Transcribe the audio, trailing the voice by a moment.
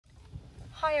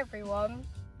Hi everyone,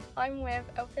 I'm with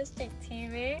LPS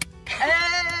TV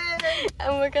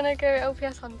and we're gonna go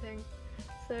LPS hunting.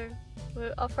 So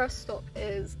our first stop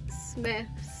is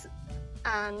Smith's,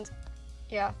 and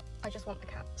yeah, I just want the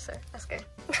cat, so let's go.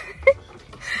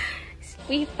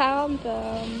 We found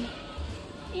them.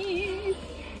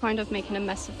 Kind of making a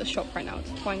mess of the shop right now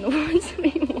to find the ones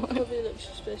we want. Probably looks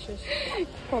suspicious.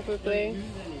 Probably.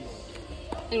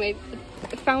 Anyway,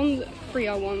 I found 3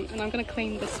 I want, and I'm gonna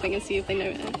claim this thing and see if they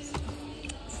notice.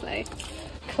 So,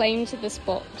 claimed this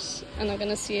box, and I'm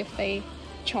gonna see if they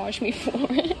charge me for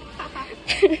it.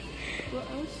 What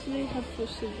else do they have for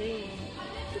surveillance?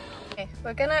 Okay,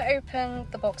 we're gonna open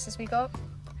the boxes we got.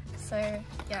 So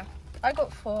yeah, I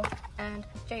got 4 and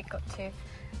Jake got 2,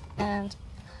 and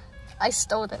I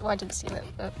stole it. Well, I didn't steal it,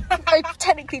 but I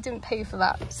technically didn't pay for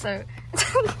that, so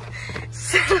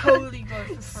Totally got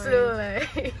it for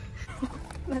free.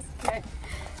 Let's go.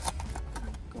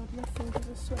 God, my fingers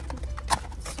are sweaty.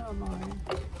 So am I.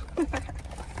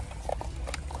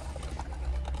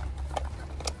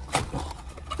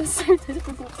 It's so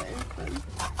difficult to open.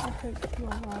 I hope you're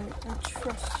right. I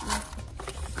trust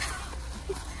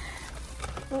you.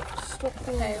 Oh, stop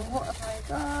doing Okay, it. what have I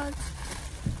got?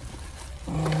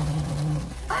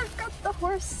 I've got the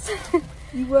horse.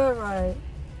 You were right.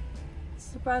 It's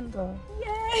the panda.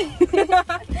 Yay!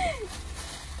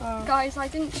 Guys, I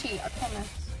didn't cheat, I promise.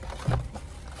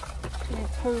 Yeah,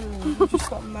 totally. You just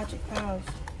got magic powers.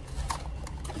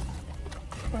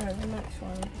 Right, the next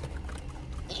one.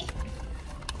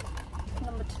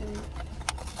 Number 2.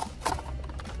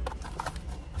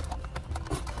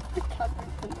 I can't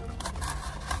open them.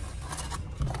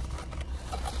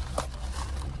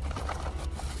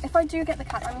 If I do get the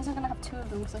cat, that means I'm gonna have 2 of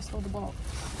them because I stole the box.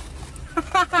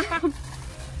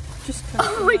 Just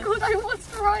Oh my god, I was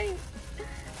right!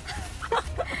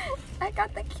 I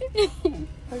got the kitty!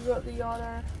 I got the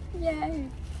Yana. Yay!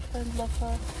 I love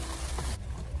her.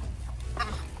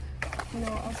 You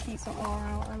know what, I'll keep the R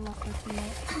out. I love her too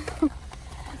much.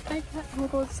 Oh my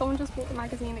god, someone just bought the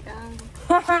magazine again.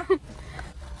 Okay,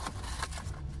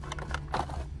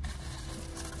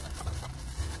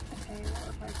 what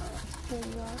have I got? There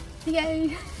you go.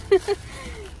 Yay!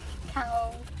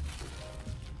 Cow.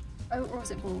 Oh, or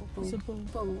was it bull? Bull. It's a bull.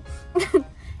 Bull.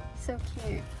 So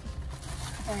cute.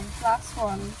 Okay, last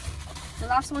one. The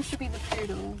last one should be the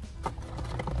poodle.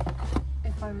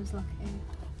 If I was lucky.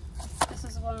 This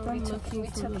is the one I'm we took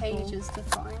bull. ages to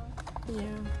find.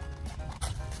 Yeah.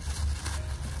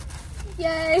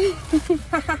 Yay!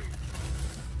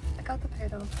 I got the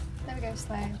poodle. There we go,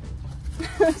 Slay.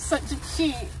 Such a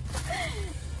cheat.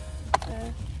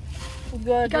 You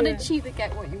You gotta do it. cheat to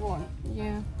get what you want.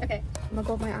 Yeah. Okay. Oh my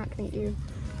god, my acne, you.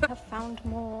 I have found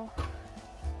more.